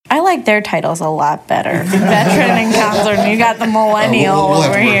like their title's a lot better. Veteran and counselor, and you got the millennial we'll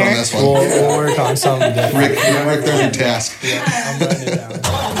over here. Have to work on this one. We'll work on something different. Rick, there's your task. Yeah, I'm writing it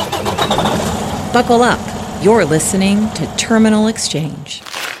down. Buckle up. You're listening to Terminal Exchange.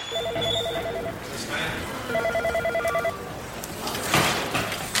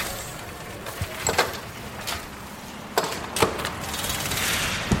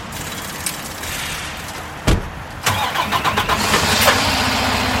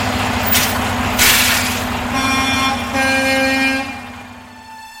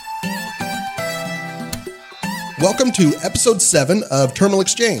 Welcome to episode 7 of Terminal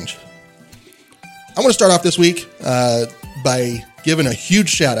Exchange. I want to start off this week by giving a huge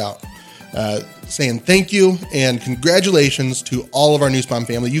shout out, saying thank you and congratulations to all of our Newsbomb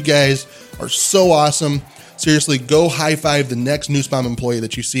family. You guys are so awesome. Seriously, go high five the next Newsbomb employee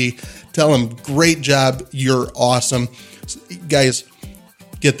that you see. Tell them, great job, you're awesome. Guys,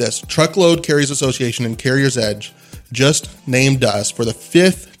 get this. Truckload Carriers Association and Carrier's Edge just named us for the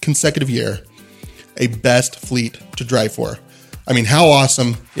 5th consecutive year a best fleet to drive for. I mean, how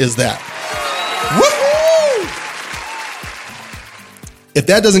awesome is that? Woohoo! If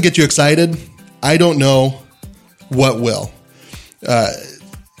that doesn't get you excited, I don't know what will.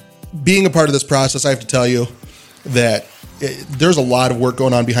 Being a part of this process, I have to tell you that there's a lot of work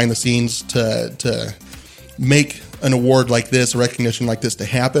going on behind the scenes to make an award like this, a recognition like this to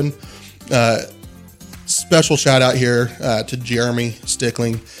happen. Special shout out here to Jeremy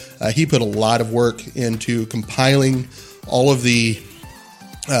Stickling. He put a lot of work into compiling all of the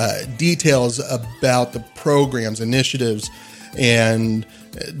details about the programs, initiatives, and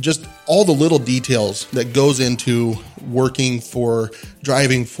just all the little details that goes into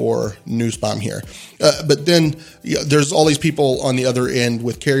driving for Newsbomb here. But then there's all these people on the other end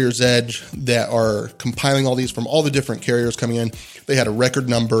with Carrier's Edge that are compiling all these from all the different carriers coming in. They had a record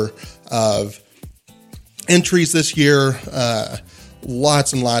number of entries this year.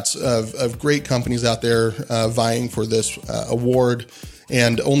 Lots and lots of great companies out there vying for this award,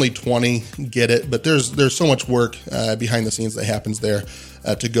 and only 20 get it. But there's so much work behind the scenes that happens there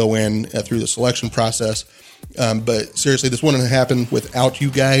to go in through the selection process. But seriously, this wouldn't have happened without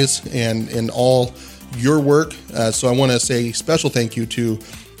you guys and all your work. So I want to say special thank you to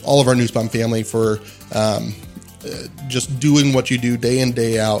all of our Newsbomb family for just doing what you do day in,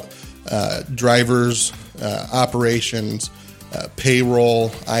 day out. Drivers, operations, payroll,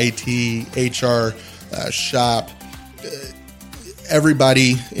 IT, HR, shop,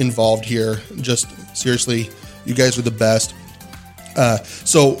 everybody involved here. Just seriously, you guys are the best.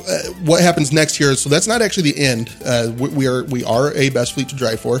 So what happens next year? So that's not actually the end. We are a best fleet to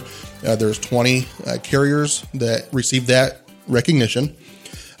drive for. There's 20 carriers that receive that recognition.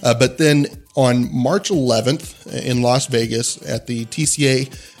 But then on March 11th in Las Vegas at the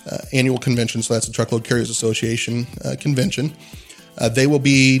TCA annual convention, so that's the Truckload Carriers Association convention, they will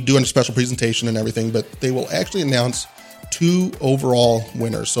be doing a special presentation and everything, but they will actually announce 2 overall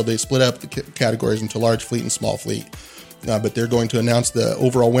winners. So they split up the categories into large fleet and small fleet. But they're going to announce the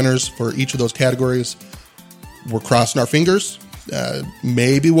overall winners for each of those categories. We're crossing our fingers.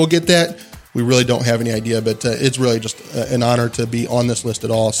 Maybe we'll get that. We really don't have any idea, but it's really just an honor to be on this list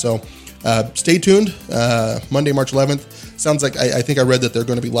at all. So stay tuned. Monday, March 11th. Sounds like I think I read that they're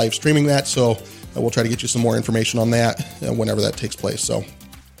going to be live streaming that. So we'll try to get you some more information on that whenever that takes place. So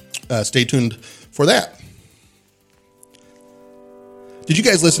stay tuned for that. Did you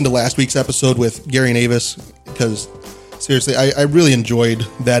guys listen to last week's episode with Gary and Avis? Because seriously, I really enjoyed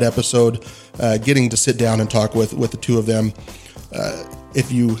that episode, getting to sit down and talk with the two of them. If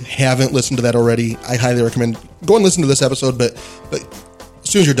you haven't listened to that already, I highly recommend go and listen to this episode. But as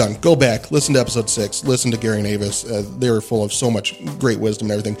soon as you're done, go back, listen to episode 6, listen to Gary and Avis. They were full of so much great wisdom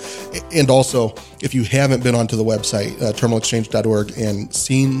and everything. And also, if you haven't been onto the website, terminalexchange.org, and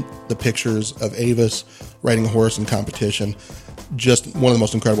seen the pictures of Avis riding a horse in competition, just one of the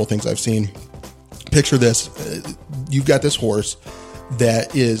most incredible things I've seen. Picture this. You've got this horse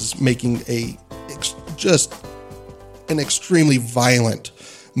that is making just an extremely violent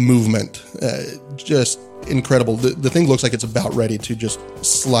movement. Just incredible. The thing looks like it's about ready to just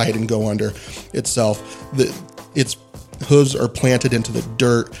slide and go under itself. Its hooves are planted into the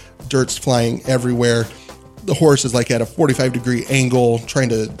dirt. Dirt's flying everywhere. The horse is like at a 45-degree angle, trying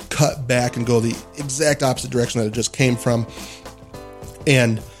to cut back and go the exact opposite direction that it just came from.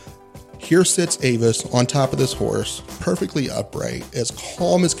 And here sits Avis on top of this horse, perfectly upright, as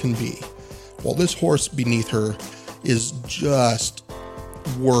calm as can be, while this horse beneath her is just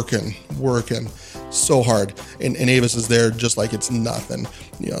working. so hard, and Avis is there just like it's nothing,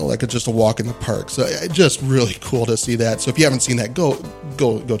 like it's just a walk in the park. So just really cool to see that. So if you haven't seen that, go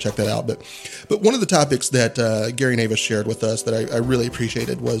check that out. But one of the topics that Gary and Avis shared with us that I really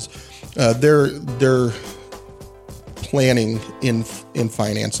appreciated was their planning in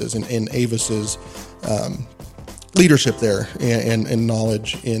finances and in Avis's leadership there and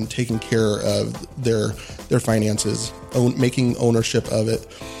knowledge in taking care of their finances, making ownership of it,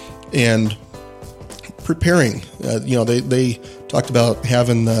 and preparing. They talked about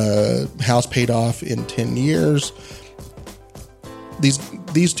having the house paid off in 10 years.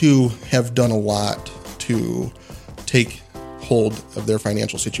 These two have done a lot to take hold of their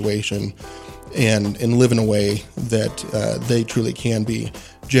financial situation and live in a way that they truly can be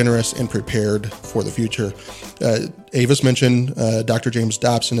generous and prepared for the future. Avis mentioned Dr. James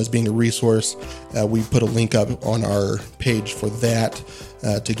Dobson as being a resource. We put a link up on our page for that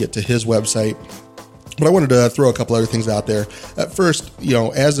to get to his website. But I wanted to throw a couple other things out there. First,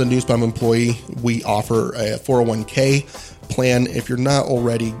 as a Newsbomb employee, we offer a 401k plan. If you're not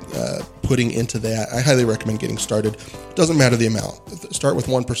already putting into that, I highly recommend getting started. It doesn't matter the amount. Start with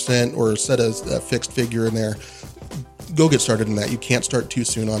 1% or set a fixed figure in there. Go get started in that. You can't start too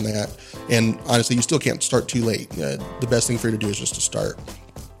soon on that. And honestly, you still can't start too late. The best thing for you to do is just to start.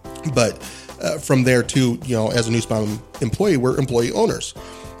 But from there too, as a Newsbomb employee, we're employee owners.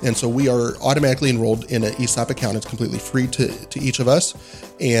 And so we are automatically enrolled in an ESOP account. It's completely free to each of us.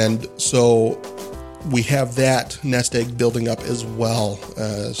 And so we have that nest egg building up as well.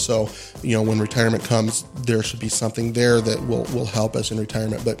 So when retirement comes, there should be something there that will help us in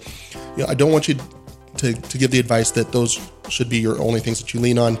retirement. But I don't want you to give the advice that those should be your only things that you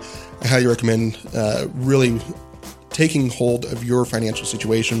lean on. I highly recommend really taking hold of your financial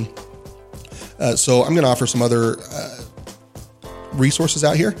situation. So I'm going to offer some other resources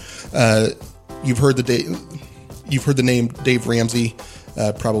out here. You've heard the name Dave Ramsey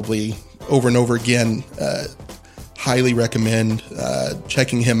probably over and over again. Highly recommend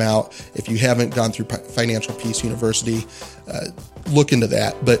checking him out. If you haven't gone through Financial Peace University, look into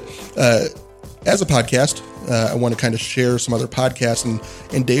that. But as a podcast, I want to kind of share some other podcasts,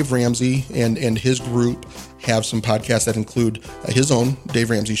 and Dave Ramsey and his group have some podcasts that include his own Dave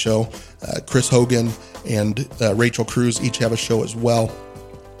Ramsey show. Chris Hogan and Rachel Cruz each have a show as well.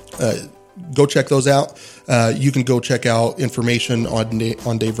 Go check those out. You can go check out information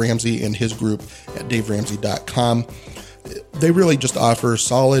on Dave Ramsey and his group at daveramsey.com. They really just offer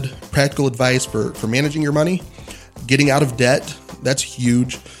solid, practical advice for managing your money, getting out of debt. That's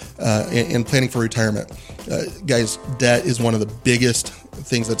huge. And planning for retirement. Guys, debt is one of the biggest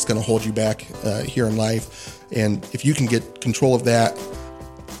things that's going to hold you back here in life. And if you can get control of that,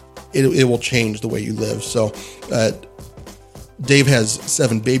 it will change the way you live. So Dave has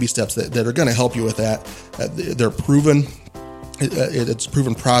 7 baby steps that are going to help you with that. They're proven. It's a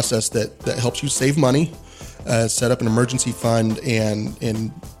proven process that helps you save money, set up an emergency fund,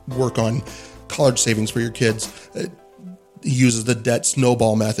 and work on college savings for your kids. He uses the debt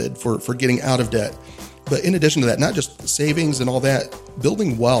snowball method for getting out of debt. But in addition to that, not just savings and all that,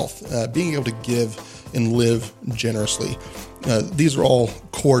 building wealth, being able to give and live generously. These are all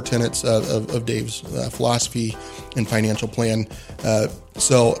core tenets of Dave's philosophy and financial plan.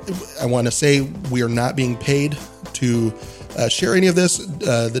 So I want to say we are not being paid to share any of this.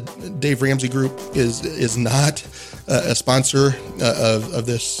 The Dave Ramsey Group is not a sponsor of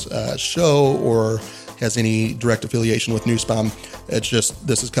this show or has any direct affiliation with Newsbomb. It's just,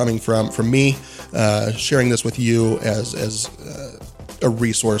 this is coming from me, sharing this with you as a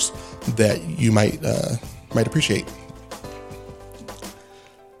resource that you might appreciate.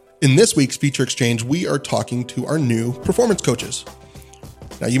 In this week's Feature Exchange, we are talking to our new performance coaches.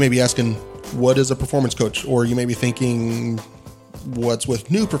 Now, you may be asking, what is a performance coach? Or you may be thinking, what's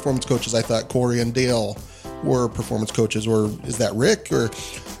with new performance coaches? I thought Corey and Dale were performance coaches, or is that Rick? Or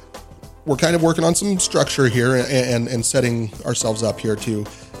we're kind of working on some structure here and setting ourselves up here to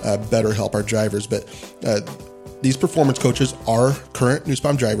better help our drivers. But these performance coaches are current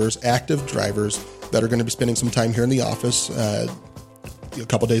Newsbomb drivers, active drivers that are going to be spending some time here in the office a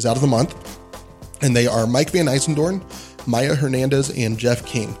couple days out of the month. And they are Mike Van Eisendorn, Maya Hernandez, and Jeff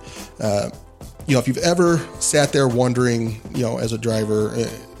King. If you've ever sat there wondering, as a driver,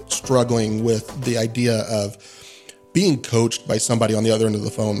 struggling with the idea of being coached by somebody on the other end of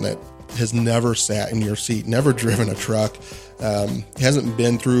the phone that has never sat in your seat, never driven a truck, hasn't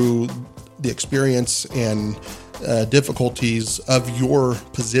been through the experience and difficulties of your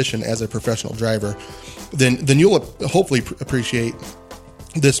position as a professional driver, then you'll hopefully appreciate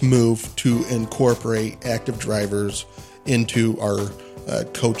this move to incorporate active drivers into our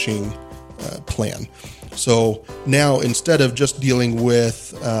coaching plan. So now, instead of just dealing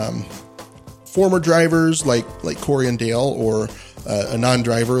with former drivers like Corey and Dale, or a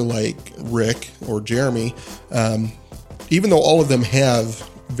non-driver like Rick or Jeremy, even though all of them have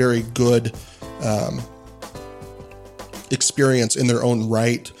very good experience in their own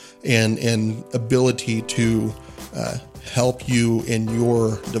right and ability to help you in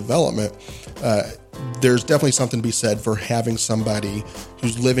your development, there's definitely something to be said for having somebody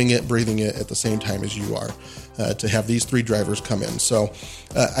who's living it, breathing it at the same time as you are, to have these three drivers come in. So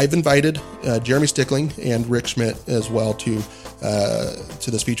I've invited Jeremy Stickling and Rick Schmidt as well to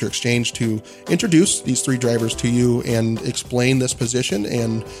this feature exchange to introduce these three drivers to you and explain this position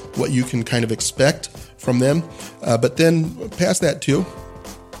and what you can kind of expect from them. But then past that too,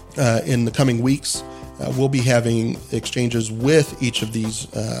 in the coming weeks, we'll be having exchanges with each of these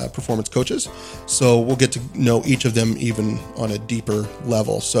performance coaches. So we'll get to know each of them even on a deeper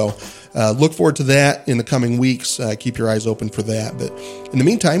level. So look forward to that in the coming weeks. Keep your eyes open for that. But in the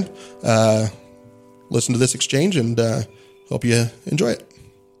meantime, listen to this exchange and hope you enjoy it.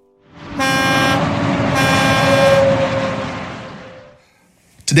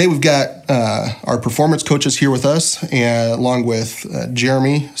 Today we've got our performance coaches here with us, along with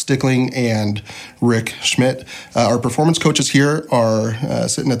Jeremy Stickling and Rick Schmidt. Our performance coaches here are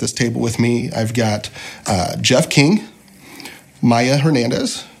sitting at this table with me. I've got Jeff King, Maya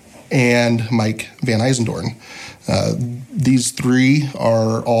Hernandez, and Mike Van Eisendorn. These three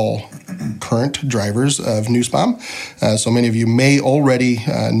are all current drivers of Nussbaum. So many of you may already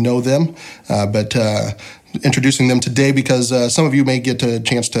know them, but introducing them today because some of you may get a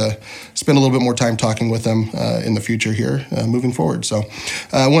chance to spend a little bit more time talking with them in the future here moving forward. So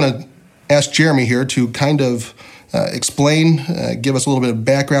I want to ask Jeremy here to kind of explain, give us a little bit of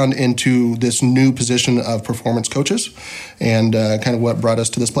background into this new position of performance coaches and kind of what brought us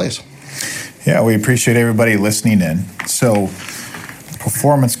to this place. Yeah, we appreciate everybody listening in. So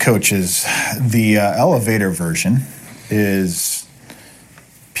performance coaches, the elevator version is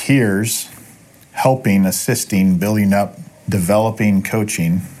peers helping, assisting, building up, developing,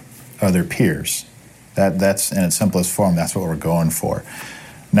 coaching other peers. That's in its simplest form. That's what we're going for.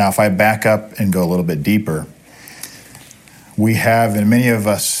 Now, if I back up and go a little bit deeper, we have, and many of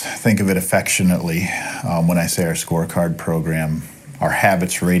us think of it affectionately when I say our scorecard program, our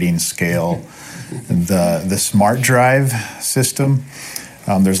habits rating scale, the Smart Drive system.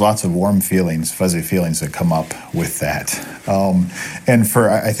 There's lots of warm feelings, fuzzy feelings that come up with that. And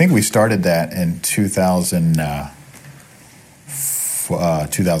I think we started that in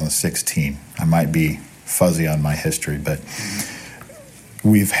 2016. I might be fuzzy on my history, but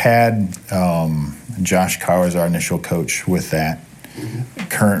we've had Josh Carr as our initial coach with that.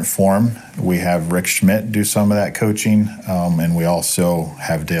 Current form, we have Rick Schmidt do some of that coaching, and we also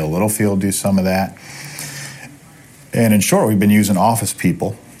have Dale Littlefield do some of that. And in short, we've been using office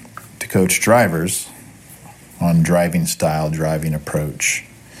people to coach drivers on driving style, driving approach.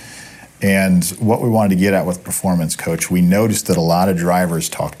 And what we wanted to get at with Performance Coach, we noticed that a lot of drivers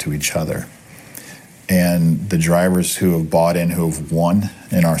talk to each other. And the drivers who have bought in, who have won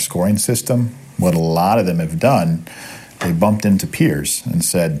in our scoring system, what a lot of them have done, they bumped into peers and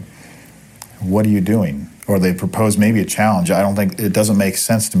said, "What are you doing?" Or they proposed maybe a challenge. I don't think, it doesn't make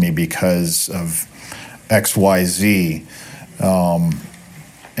sense to me because of XYZ,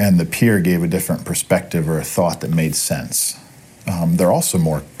 and the peer gave a different perspective or a thought that made sense. They're also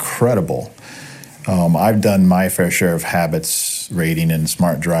more credible. I've done my fair share of habits rating and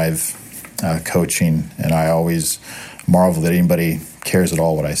Smart Drive coaching, and I always marvel that anybody cares at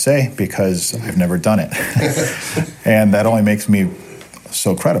all what I say because I've never done it. And that only makes me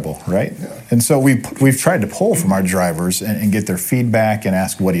so credible, right? Yeah. And so we've tried to pull from our drivers and get their feedback and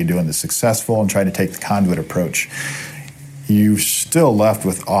ask, what are you doing that's successful, and try to take the conduit approach. You're still left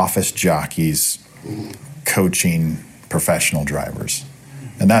with office jockeys coaching professional drivers,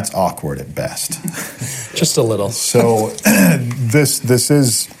 and that's awkward at best. Just a little. So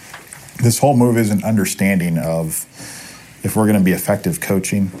this whole move is an understanding of, if we're going to be effective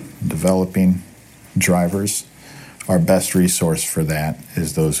coaching, developing drivers, our best resource for that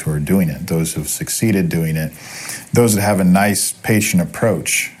is those who are doing it, those who have succeeded doing it, those that have a nice, patient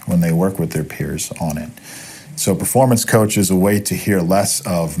approach when they work with their peers on it. So Performance Coach is a way to hear less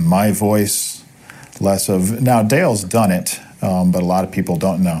of my voice, less of, now Dale's done it, but a lot of people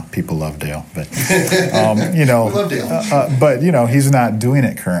don't know. People love Dale, but we love Dale. But he's not doing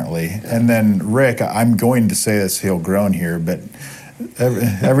it currently. And then Rick, I'm going to say this, he'll groan here, but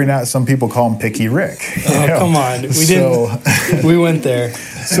Every night, some people call him Picky Rick. Oh, come on. We didn't. We went there.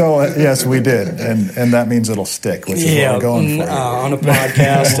 So, yes, we did. And that means it'll stick, which is what we're going for. On a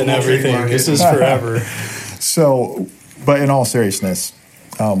podcast and everything. This is forever. So, but in all seriousness,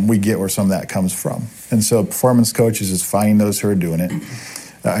 we get where some of that comes from. And so performance coaches is finding those who are doing it.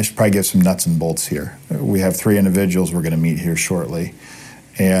 I should probably give some nuts and bolts here. We have 3 individuals we're going to meet here shortly.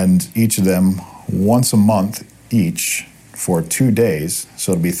 And each of them, once a month each, for 2 days,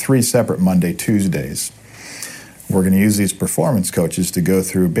 so it'll be 3 separate Monday, Tuesdays. We're going to use these performance coaches to go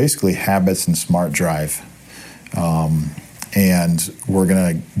through basically habits and smart drive. And we're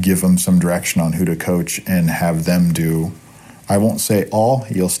going to give them some direction on who to coach and have them do, I won't say all,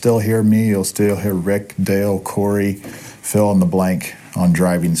 you'll still hear me, you'll still hear Rick, Dale, Corey, fill in the blank on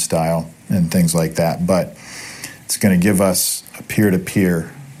driving style and things like that. But it's going to give us a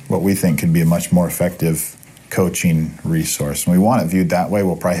peer-to-peer, what we think could be a much more effective coaching resource. And we want it viewed that way.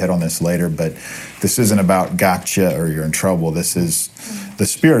 We'll probably hit on this later, but this isn't about gotcha or you're in trouble. This is, the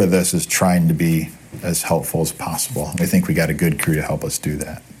spirit of this is trying to be as helpful as possible. We think we got a good crew to help us do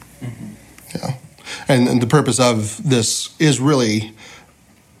that. Yeah. And the purpose of this is really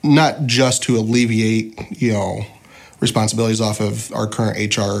not just to alleviate, responsibilities off of our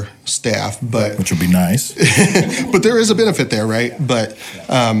current HR staff, but which would be nice. But there is a benefit there, right? But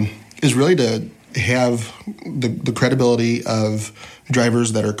is really to have the credibility of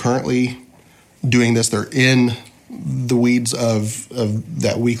drivers that are currently doing this. They're in the weeds of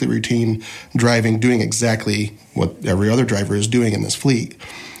that weekly routine driving, doing exactly what every other driver is doing in this fleet,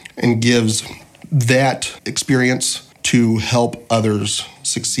 and gives that experience to help others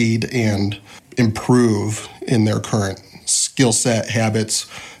succeed and improve in their current skill set, habits,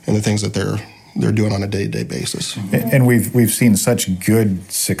 and the things that they're doing on a day-to-day basis. And we've seen such good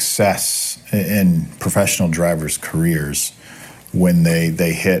success in professional drivers' careers when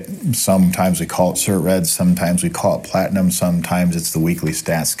they hit, sometimes we call it Cert Red, sometimes we call it Platinum, sometimes it's the weekly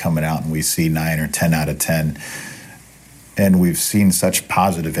stats coming out and we see 9 or 10 out of 10. And we've seen such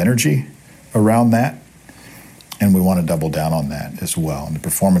positive energy around that, and we want to double down on that as well. And the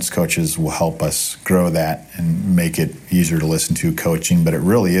performance coaches will help us grow that and make it easier to listen to coaching, but it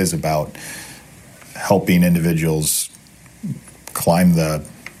really is about helping individuals climb the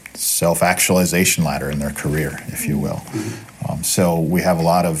self-actualization ladder in their career, if you will. So we have a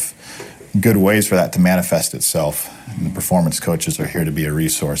lot of good ways for that to manifest itself, and the performance coaches are here to be a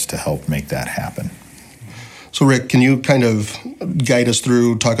resource to help make that happen. So Rick, can you kind of guide us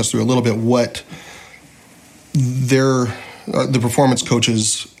through, talk us through a little bit what the performance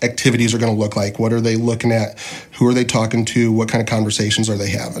coaches' activities are going to look like? What are they looking at? Who are they talking to? What kind of conversations are they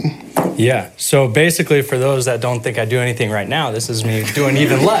having? Yeah. So basically, for those that don't think I do anything right now, this is me doing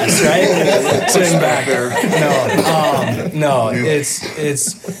even less, right? Sitting back there. No.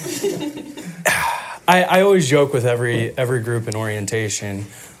 It's. I always joke with every group in orientation.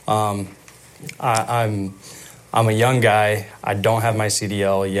 I'm a young guy. I don't have my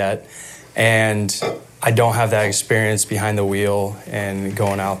CDL yet, and I don't have that experience behind the wheel and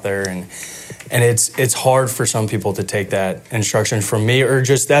going out there, and it's hard for some people to take that instruction from me, or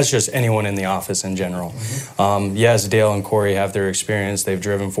that's just anyone in the office in general. Yes, Dale and Corey have their experience; they've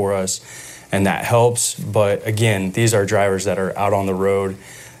driven for us, and that helps. But again, these are drivers that are out on the road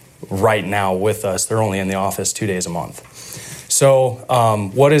right now with us. They're only in the office 2 days a month. So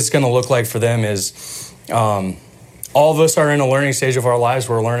what it's going to look like for them is all of us are in a learning stage of our lives.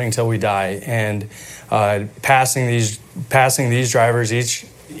 We're learning till we die, and passing these drivers,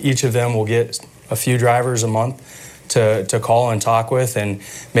 each of them will get a few drivers a month to call and talk with, and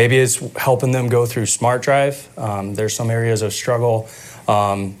maybe it's helping them go through Smart Drive. There's some areas of struggle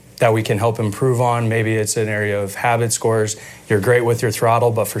that we can help improve on. Maybe it's an area of habit scores. You're great with your throttle,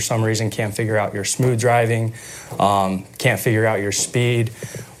 but for some reason can't figure out your smooth driving, can't figure out your speed,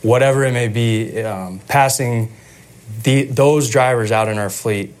 whatever it may be, passing those drivers out in our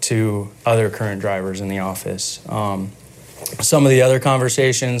fleet to other current drivers in the office. Some of the other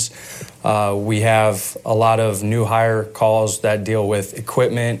conversations, we have a lot of new hire calls that deal with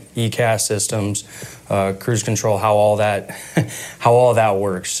equipment, ECAS systems, cruise control, how all that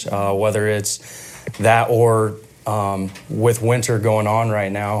works. Whether it's that or with winter going on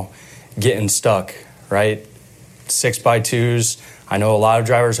right now, getting stuck, right? 6x2s. I know a lot of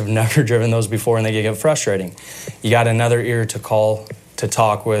drivers have never driven those before, and they get frustrating. You got another ear to call, to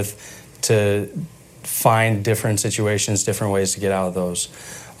talk with, to find different situations, different ways to get out of those.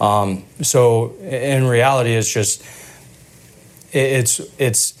 So in reality, it's just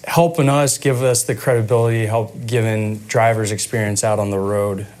it's helping us, give us the credibility, help giving drivers experience out on the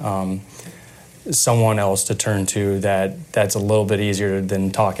road. someone else to turn to that's a little bit easier than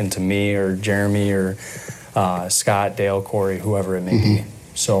talking to me or Jeremy or Scott, Dale, Corey, whoever it may be.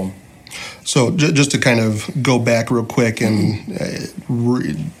 So just to kind of go back real quick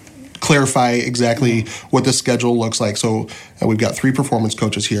and clarify exactly what the schedule looks like. So we've got 3 performance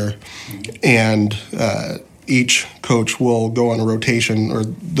coaches here, and each coach will go on a rotation, or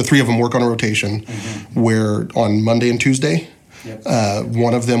the 3 of them work on a rotation, where on Monday and Tuesday,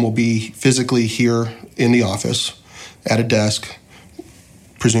 one of them will be physically here in the office at a desk,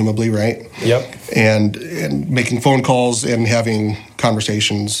 presumably, right? Yep. And making phone calls and having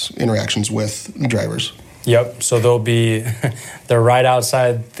conversations, interactions with drivers. Yep. So they're right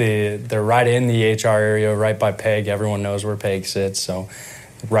outside they're right in the HR area, right by Peg. Everyone knows where Peg sits, so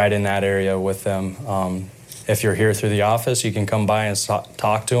right in that area with them. If you're here through the office, you can come by and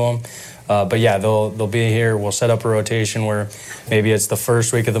talk to them. But yeah, they'll be here. We'll set up a rotation where maybe it's the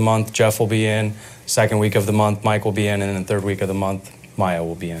first week of the month, Jeff will be in. Second week of the month, Mike will be in, and then the third week of the month, Maya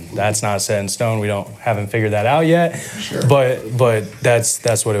will be in. That's not set in stone. We haven't figured that out yet. Sure. But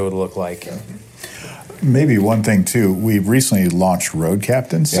that's what it would look like. Yeah. Maybe one thing too, we've recently launched road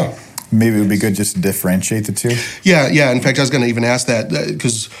captains. Yeah. Maybe it would be good just to differentiate the two. Yeah. In fact, I was going to even ask that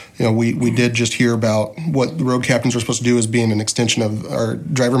because we did just hear about what the road captains are supposed to do as being an extension of our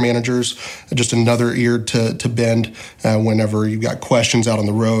driver managers, just another ear to bend whenever you've got questions out on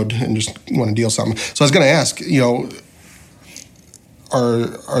the road and just want to deal something. So I was going to ask,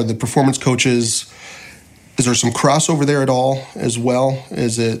 are the performance coaches, is there some crossover there at all as well?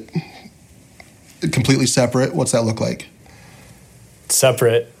 Is it completely separate? What's that look like?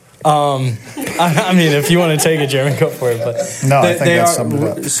 Separate. I mean, if you want to take it, Jeremy, go for it. But no, I think that's summed it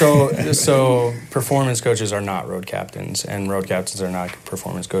up. So performance coaches are not road captains, and road captains are not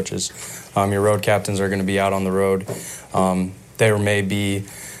performance coaches. Your road captains are going to be out on the road. There may be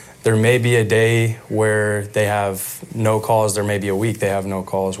a day where they have no calls. There may be a week they have no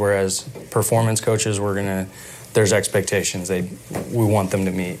calls. Whereas performance coaches, there's expectations. We want them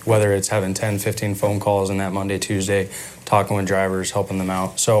to meet, whether it's having 10, 15 phone calls in that Monday, Tuesday, talking with drivers, helping them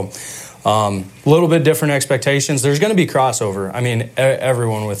out. So a little bit different expectations. There's going to be crossover. I mean,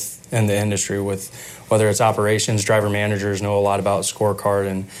 everyone in the industry, with whether it's operations, driver managers know a lot about scorecard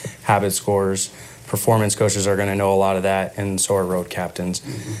and habit scores. Performance coaches are going to know a lot of that, and so are road captains.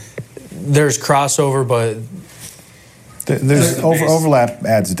 There's crossover, but there's overlap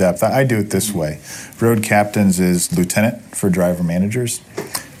adds depth. I do it this way. Road captains is lieutenant for driver managers.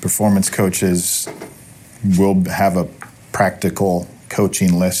 Performance coaches will have a practical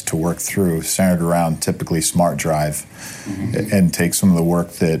coaching list to work through, centered around typically Smart Drive, and take some of the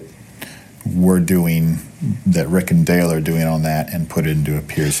work that we're doing, that Rick and Dale are doing on that, and put it into a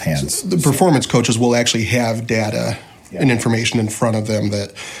peer's hands. So the performance coaches will actually have data and information in front of them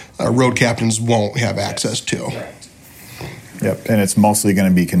that road captains won't have access to. Right. Yep, and it's mostly going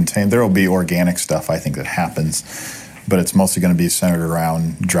to be contained. There will be organic stuff, I think, that happens, but it's mostly going to be centered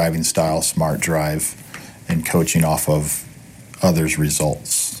around driving style, Smart Drive, and coaching off of others'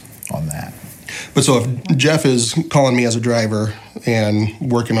 results on that. But so if Jeff is calling me as a driver and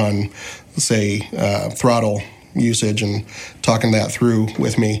working on, say, throttle usage and talking that through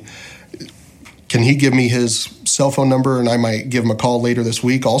with me, can he give me his cell phone number and I might give him a call later this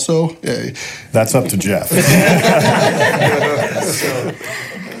week also? That's up to Jeff.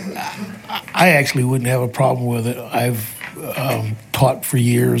 I actually wouldn't have a problem with it. I've taught for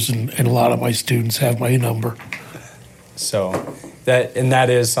years, and a lot of my students have my number. So that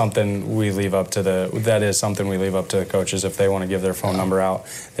is something we leave up to the coaches. If they want to give their phone number out,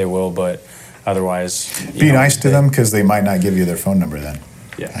 they will. But otherwise, be nice to them, because they might not give you their phone number then.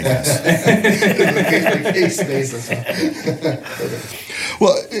 Yeah, I guess. Case basis.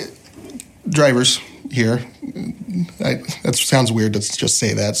 Well, drivers here. That sounds weird to just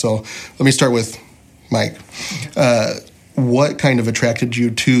say that. So let me start with Mike. What kind of attracted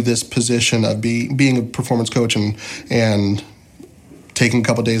you to this position of being a performance coach and taking a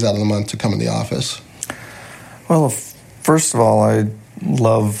couple of days out of the month to come in the office? Well, first of all, I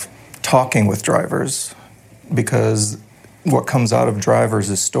love talking with drivers, because what comes out of drivers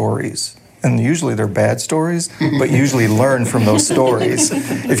is stories. And usually they're bad stories, but usually learn from those stories.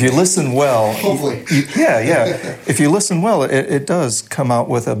 If you listen well, hopefully. If you listen well, it does come out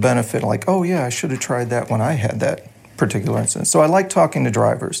with a benefit, like, oh yeah, I should have tried that when I had that particular incident. So I like talking to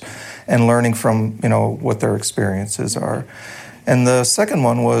drivers and learning from, what their experiences are. And the second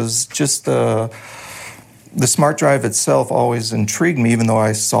one was just the Smart Drive itself always intrigued me, even though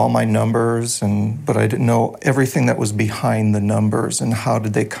I saw my numbers, but I didn't know everything that was behind the numbers and how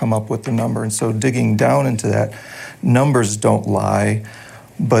did they come up with the number. And so digging down into that, numbers don't lie.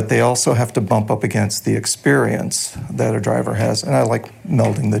 but they also have to bump up against the experience that a driver has, and I like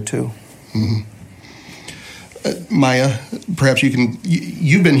melding the two. Mm-hmm. Maya, perhaps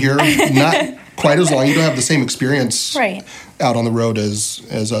you've been here not quite as long. You don't have the same experience Right. out on the road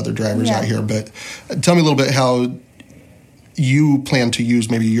as other drivers out here, but tell me a little bit how you plan to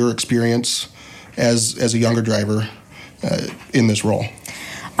use maybe your experience as a younger driver in this role.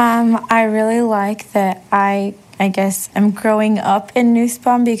 I really like that I guess I'm growing up in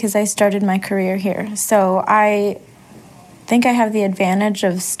Nussbaum because I started my career here. So I think I have the advantage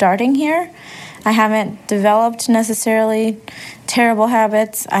of starting here. I haven't developed necessarily terrible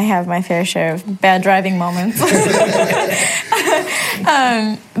habits. I have my fair share of bad driving moments.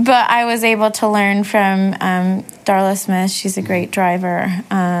 But I was able to learn from Darla Smith. She's a great driver.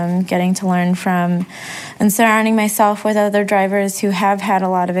 Getting to learn from and surrounding myself with other drivers who have had a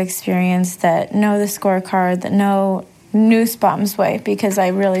lot of experience that know the scorecard, that know Nussbaum's way, because I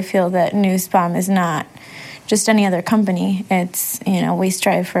really feel that Nussbaum is not just any other company. It's, we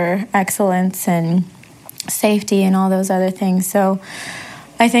strive for excellence and safety and all those other things. So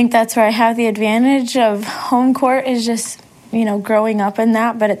I think that's where I have the advantage of home court is just, growing up in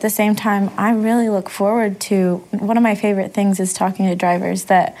that. But at the same time, I really look forward to, one of my favorite things is talking to drivers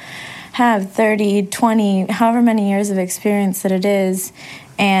that have 30, 20, however many years of experience that it is.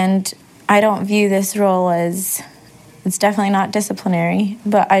 And I don't view this role as, it's definitely not disciplinary,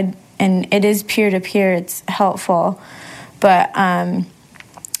 and it is peer-to-peer, it's helpful. But I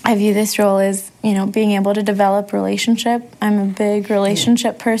view this role as, being able to develop relationship. I'm a big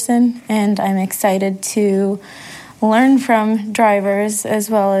relationship person, and I'm excited to learn from drivers as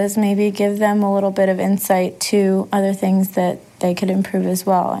well as maybe give them a little bit of insight to other things that they could improve as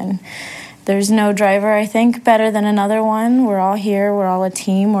well. And there's no driver, I think, better than another one. We're all here. We're all a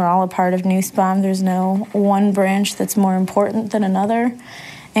team. We're all a part of Nussbaum. There's no one branch that's more important than another.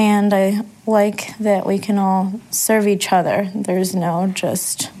 And I like that we can all serve each other. There's no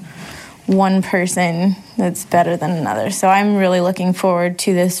just one person that's better than another. So I'm really looking forward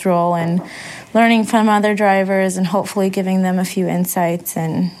to this role and learning from other drivers and hopefully giving them a few insights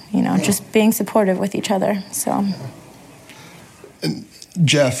and, just being supportive with each other. So, And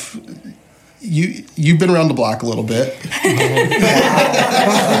Jeff, you've been around the block a little bit.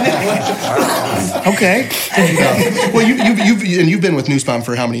 Okay. Well, you've been with Nussbaum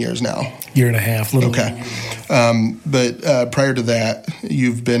for how many years now? Year and a half. Okay. But prior to that,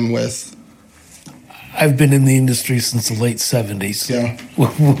 you've been with... I've been in the industry since the late 70s. Yeah.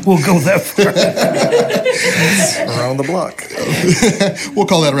 We'll go that far. Around the block. We'll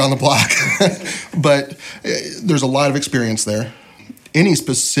call that around the block. But there's a lot of experience there. Any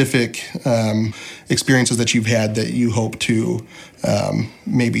specific experiences that you've had that you hope to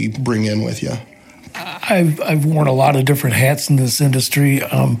maybe bring in with you? I've worn a lot of different hats in this industry.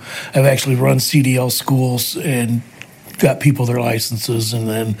 I've actually run CDL schools and got people their licenses and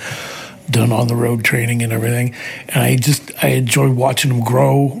then done on-the-road training and everything. And I enjoy watching them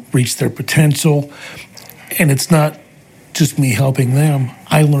grow, reach their potential. And it's not just me helping them.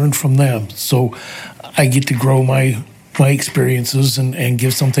 I learn from them. So I get to grow my experiences and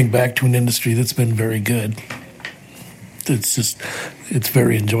give something back to an industry that's been very good. It's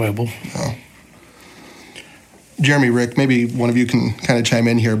very enjoyable. Oh. Jeremy, Rick, maybe one of you can kind of chime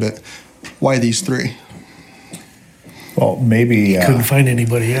in here, but why these three? Well, maybe... Couldn't find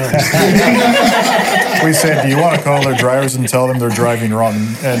anybody else. We said, do you want to call their drivers and tell them they're driving wrong?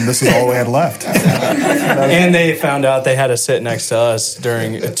 And this is all we had left. And they found out they had to sit next to us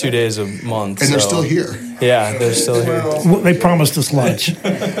during 2 days a month. And they're still here. Yeah, they're still here. Well, they promised us lunch.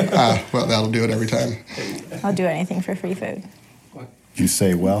 Well, that'll do it every time. I'll do anything for free food. You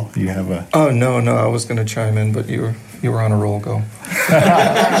say, well, you have a... Oh, no, I was going to chime in, but you were on a roll. Go.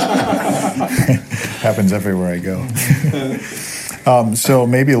 Happens everywhere I go. So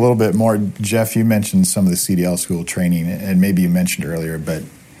maybe a little bit more. Jeff, you mentioned some of the CDL school training, and maybe you mentioned earlier, but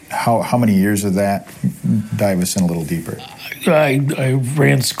how many years of that? Dive us in a little deeper. I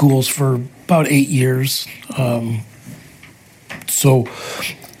ran schools for about 8 years. So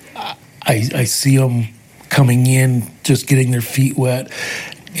I see them coming in, just getting their feet wet,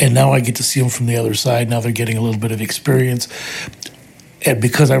 and now I get to see them from the other side. Now they're getting a little bit of experience. And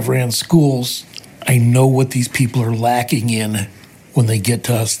because I've ran schools, I know what these people are lacking in when they get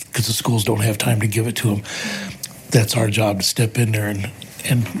to us because the schools don't have time to give it to them. That's our job to step in there and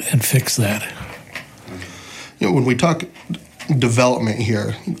fix that. When we talk development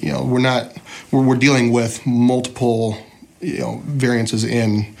here, we're dealing with multiple, variances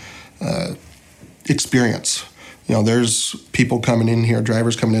in experience. There's people coming in here,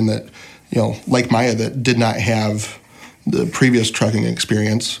 drivers coming in that, like Maya, that did not have the previous trucking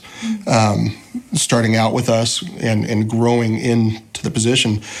experience, starting out with us and growing into the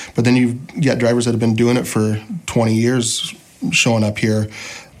position. But then you've got drivers that have been doing it for 20 years showing up here,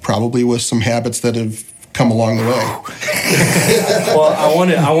 probably with some habits that have come along the way. Well,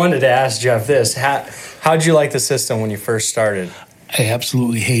 I wanted to ask Jeff this. How'd you like the system when you first started? I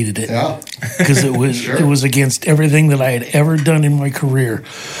absolutely hated it. Yeah. Because it was it was against everything that I had ever done in my career.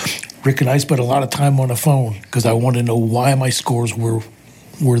 Rick and I spent a lot of time on the phone because I wanted to know why my scores were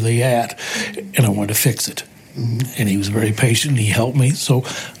where they at, and I wanted to fix it. And he was very patient. He helped me, so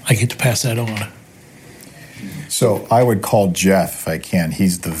I get to pass that on. So I would call Jeff, if I can.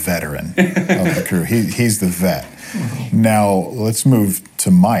 He's the veteran of the crew. He's the vet. Now let's move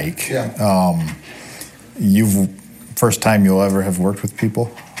to Mike. Yeah. First time you'll ever have worked with people,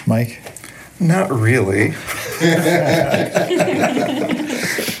 Mike? Not really.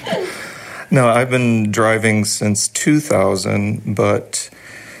 No, I've been driving since 2000, but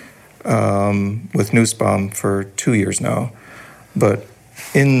with Nussbaum for 2 years now. But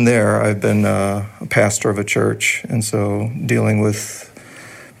in there, I've been a pastor of a church, and so dealing with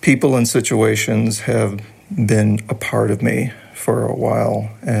people and situations have been a part of me for a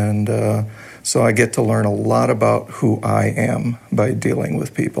while. And so I get to learn a lot about who I am by dealing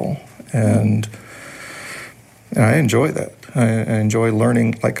with people. And I enjoy that. I enjoy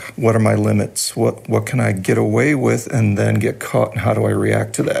learning, like, what are my limits? What can I get away with and then get caught, and how do I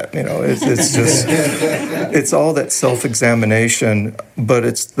react to that? You know, it's just, it's all that self-examination, but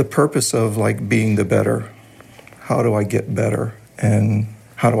it's the purpose of, like, being the better. How do I get better? And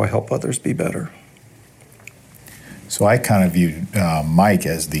how do I help others be better? So I kind of view Mike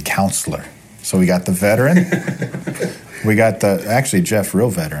as the counselor. So we got the veteran. We got actually, Jeff, real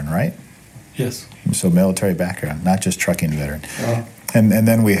veteran, right? Yes. So military background, not just trucking veteran. And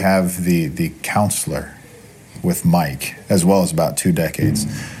then we have the counselor with Mike, as well as about 2 decades.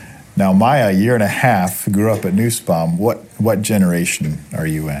 Now, Maya, a year and a half, grew up at Nussbaum. What generation are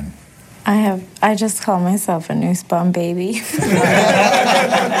you in? I just call myself a Nussbaum baby.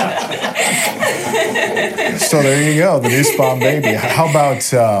 So there you go, the Nussbaum baby. How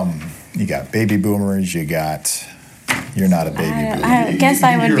about you got baby boomers? You're not a baby boomer. I guess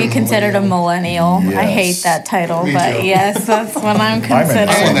I would be considered a millennial. Yes. I hate that title, Me but too. yes, that's what I'm I'm in considered.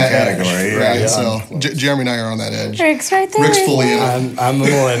 that category. Right. Yeah. So Jeremy and I are on that edge. Rick's right there. Rick's fully in it. I'm a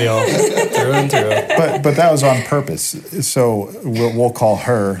millennial through and through. But that was on purpose. So we'll call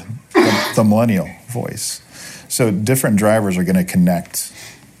her the millennial voice. So different drivers are going to connect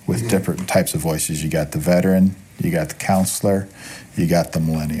with different types of voices. You got the veteran, you got the counselor, you got the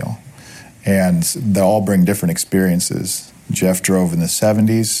millennial. And they all bring different experiences. Jeff drove in the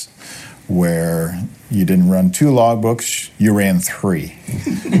 70s where you didn't run 2 logbooks, you ran 3.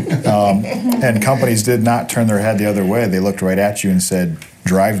 And companies did not turn their head the other way. They looked right at you and said,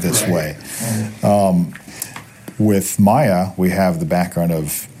 drive this way. With Maya, we have the background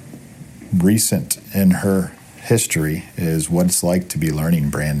of recent in her history is what it's like to be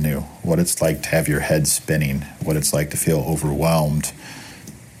learning brand new, what it's like to have your head spinning, what it's like to feel overwhelmed.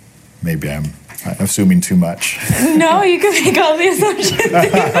 Maybe I'm assuming too much. No, you can make all the assumptions you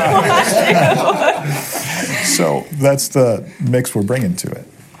want to. So that's the mix we're bringing to it.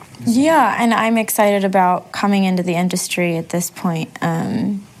 Yeah, and I'm excited about coming into the industry at this point.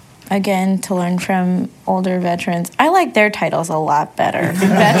 Again, to learn from older veterans. I like their titles a lot better.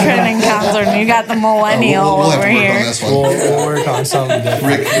 Veteran and counselor. And you got the millennial We'll have over to work here. on this one. We'll work on something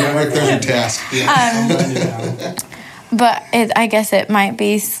different. Rick, there's your task. Yeah. But I guess it might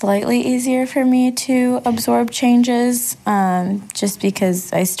be slightly easier for me to absorb changes, just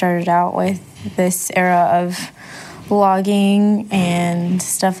because I started out with this era of logging and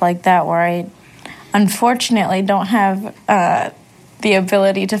stuff like that, where I unfortunately don't have the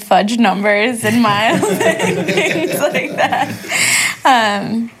ability to fudge numbers and miles and things like that.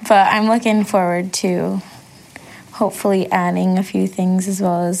 But I'm looking forward to hopefully adding a few things, as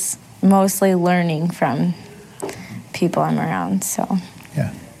well as mostly learning from people I'm around. So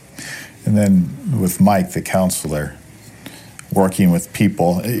Yeah. And then with Mike, the counselor, working with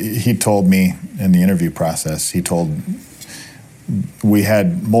people, he told me in the interview process, we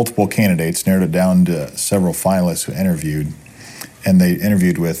had multiple candidates, narrowed it down to several finalists who interviewed, and they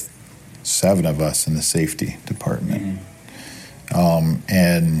interviewed with 7 of us in the safety department.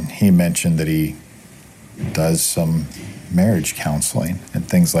 And he mentioned that he does some marriage counseling and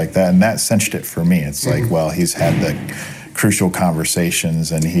things like that, and that cinched it for me. It's like, well, he's had the crucial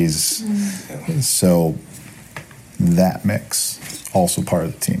conversations, and he's so that mix also part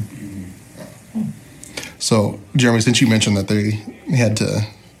of the team. So, Jeremy, since you mentioned that they had to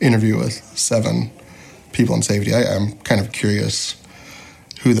interview with 7 people in safety, I'm kind of curious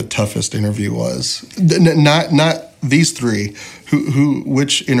who the toughest interview was. Not these three.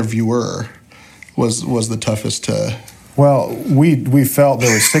 Which interviewer was the toughest to? Well, we felt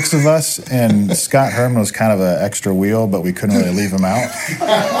there were 6 of us, and Scott Herman was kind of an extra wheel, but we couldn't really leave him out.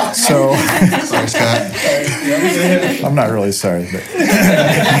 So, Sorry, Scott. I'm not really sorry,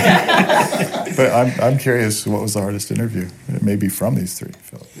 but I'm curious, what was the hardest interview? Maybe from these 3.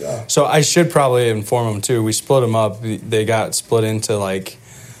 Phil. Yeah. So I should probably inform them too. We split them up. They got split into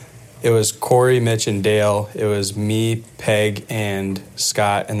it was Corey, Mitch, and Dale. It was me, Peg, and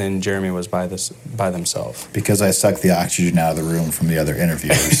Scott, and then Jeremy was by themselves. Because I sucked the oxygen out of the room from the other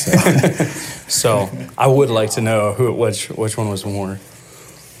interviewers. So, so I would like to know which one was more.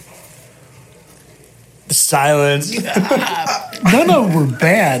 Silence. None of them were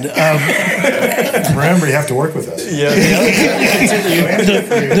bad. remember, you have to work with us. The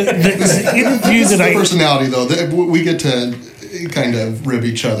interview This is that the personality, though. We get to kind of rib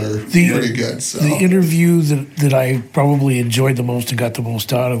each other pretty good. So. The interview that I probably enjoyed the most and got the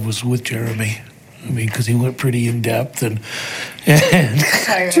most out of was with Jeremy. I mean, because he went pretty in depth and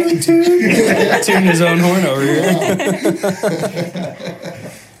tune his own horn over here.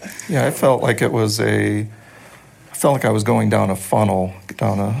 Yeah, I felt like I was going down a funnel,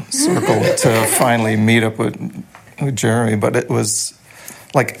 down a circle to finally meet up with Jeremy, but it was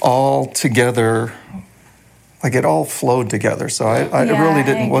like all together. Like it all flowed together, so I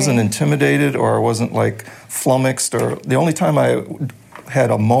really wasn't intimidated, or I wasn't like flummoxed. Or the only time I had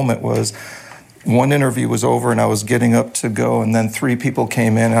a moment was one interview was over and I was getting up to go, and then 3 people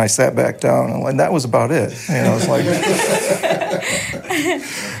came in and I sat back down, and that was about it. It's like.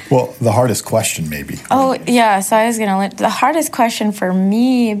 Well, the hardest question, maybe. Oh, yeah. So I was the hardest question for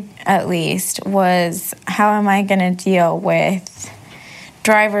me, at least, was how am I going to deal with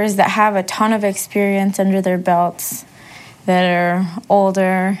drivers that have a ton of experience under their belts, that are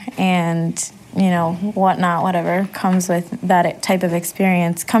older and, whatnot, whatever comes with that type of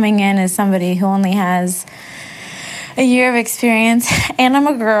experience. Coming in as somebody who only has a year of experience, and I'm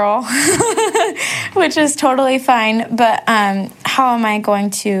a girl, which is totally fine. But how am I going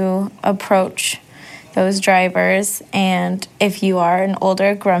to approach those drivers? And if you are an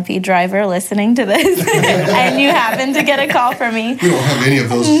older, grumpy driver listening to this and you happen to get a call from me. We don't have any of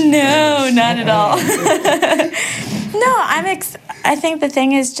those. No, not at all. No, I think the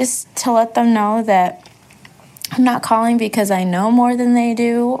thing is just to let them know that I'm not calling because I know more than they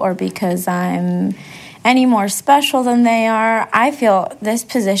do or because I'm any more special than they are. I feel this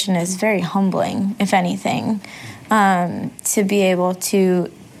position is very humbling, if anything, to be able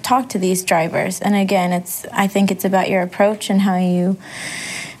to talk to these drivers. And again, I think it's about your approach and how you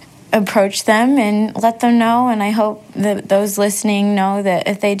approach them and let them know. And I hope that those listening know that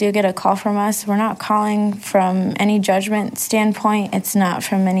if they do get a call from us, we're not calling from any judgment standpoint. It's not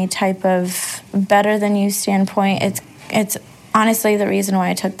from any type of better than you standpoint. It's honestly the reason why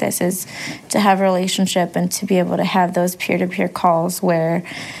I took this is to have a relationship and to be able to have those peer-to-peer calls where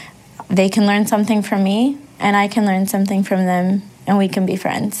they can learn something from me and I can learn something from them, and we can be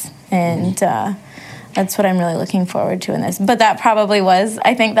friends. And that's what I'm really looking forward to in this. But that probably was,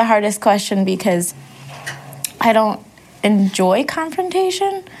 I think, the hardest question because I don't enjoy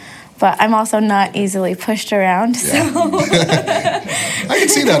confrontation, but I'm also not easily pushed around. Yeah. So. I can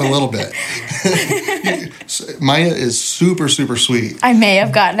see that a little bit. Maya is super, super sweet. I may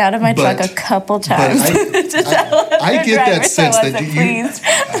have gotten out of my truck a couple times. I get that sense that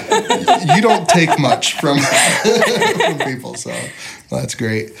you don't take much from people, so that's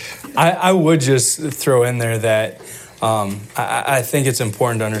great. I would just throw in there that I think it's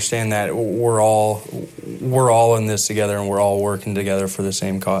important to understand that we're all in this together and we're all working together for the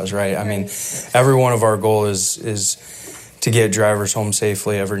same cause, right? I mean, every one of our goal is to get drivers home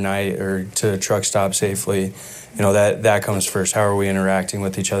safely every night or to a truck stop safely. That comes first. How are we interacting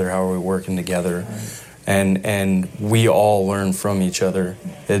with each other? How are we working together? And we all learn from each other.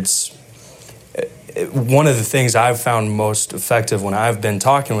 It's one of the things I've found most effective when I've been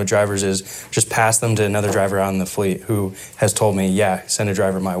talking with drivers is just pass them to another driver out in the fleet who has told me, send a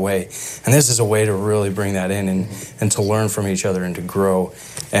driver my way. And this is a way to really bring that in and to learn from each other and to grow.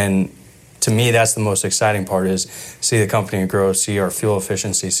 And to me, that's the most exciting part is see the company grow, see our fuel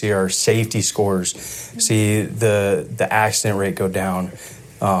efficiency, see our safety scores, see the accident rate go down.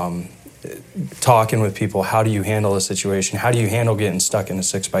 Talking with people, how do you handle a situation? How do you handle getting stuck in a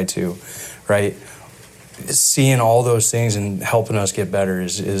 6x2, right? Seeing all those things and helping us get better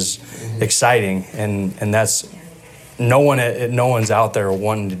is exciting, and that's no one's out there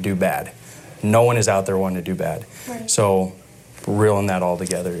wanting to do bad. No one is out there wanting to do bad. Right. So reeling that all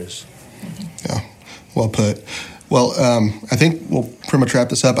together is. Yeah, Well put. Well, I think we'll pretty much wrap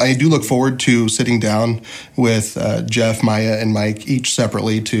this up. I do look forward to sitting down with Jeff, Maya, and Mike each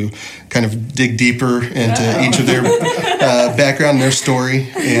separately to kind of dig deeper into each of their background and their story,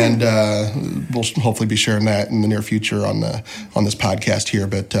 and we'll hopefully be sharing that in the near future on this podcast here.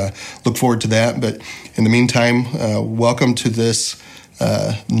 But look forward to that. But in the meantime, welcome to this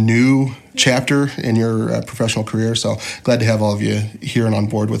new chapter in your professional career. So glad to have all of you here and on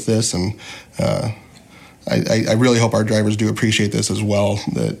board with this, and I really hope our drivers do appreciate this as well,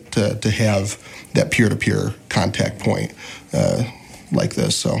 that to have that peer-to-peer contact point like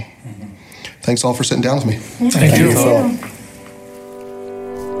this. So thanks all for sitting down with me. Thank you.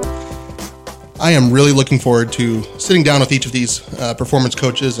 I am really looking forward to sitting down with each of these performance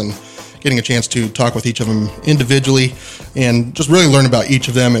coaches and getting a chance to talk with each of them individually and just really learn about each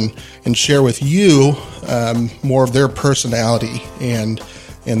of them and share with you more of their personality and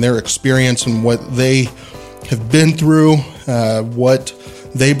their experience and what they have been through, what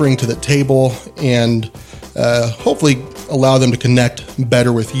they bring to the table, and hopefully allow them to connect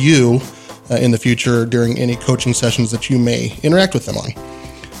better with you in the future during any coaching sessions that you may interact with them on.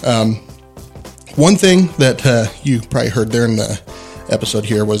 One thing that you probably heard there in the episode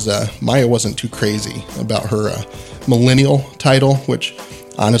here was Maya wasn't too crazy about her millennial title, which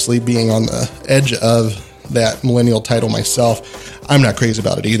honestly, being on the edge of that millennial title myself, I'm not crazy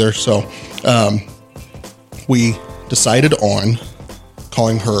about it either. So we decided on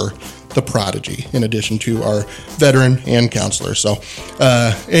calling her the Prodigy in addition to our veteran and counselor. So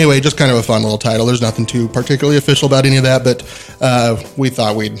anyway, just kind of a fun little title. There's nothing too particularly official about any of that, but we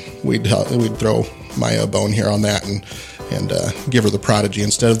thought we'd throw Maya a bone here on that and give her the Prodigy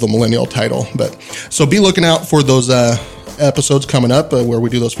instead of the millennial title. But so be looking out for those episodes coming up where we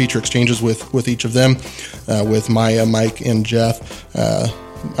do those feature exchanges with each of them, with Maya, Mike, and Jeff.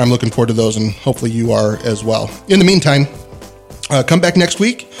 I'm looking forward to those, and hopefully you are as well. In the meantime, come back next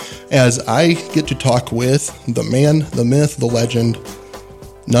week as I get to talk with the man, the myth, the legend,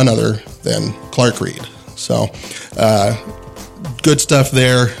 none other than Clark Reed. So good stuff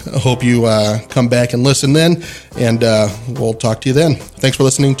there. I hope you come back and listen then, and we'll talk to you then. Thanks for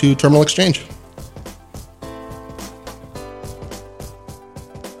listening to Terminal Exchange.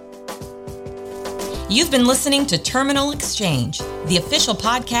 You've been listening to Terminal Exchange, the official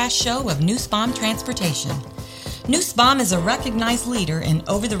podcast show of Nussbaum Transportation. Nussbaum is a recognized leader in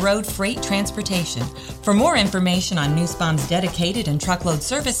over-the-road freight transportation. For more information on Nussbaum's dedicated and truckload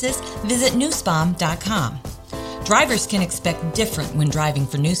services, visit nussbaum.com. Drivers can expect different when driving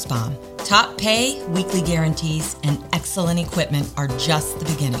for Nussbaum. Top pay, weekly guarantees, and excellent equipment are just the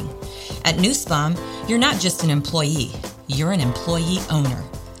beginning. At Nussbaum, you're not just an employee, you're an employee owner.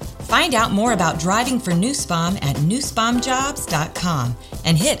 Find out more about driving for Nussbaum at nussbaumjobs.com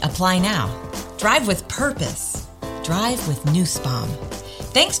and hit apply now. Drive with purpose. Drive with Nussbaum.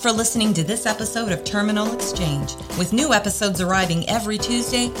 Thanks for listening to this episode of Terminal Exchange. With new episodes arriving every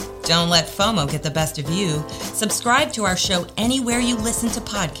Tuesday, don't let FOMO get the best of you. Subscribe to our show anywhere you listen to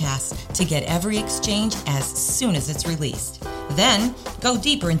podcasts to get every exchange as soon as it's released. Then, go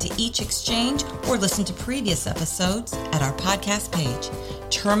deeper into each exchange or listen to previous episodes at our podcast page,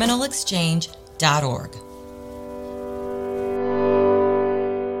 terminalexchange.org.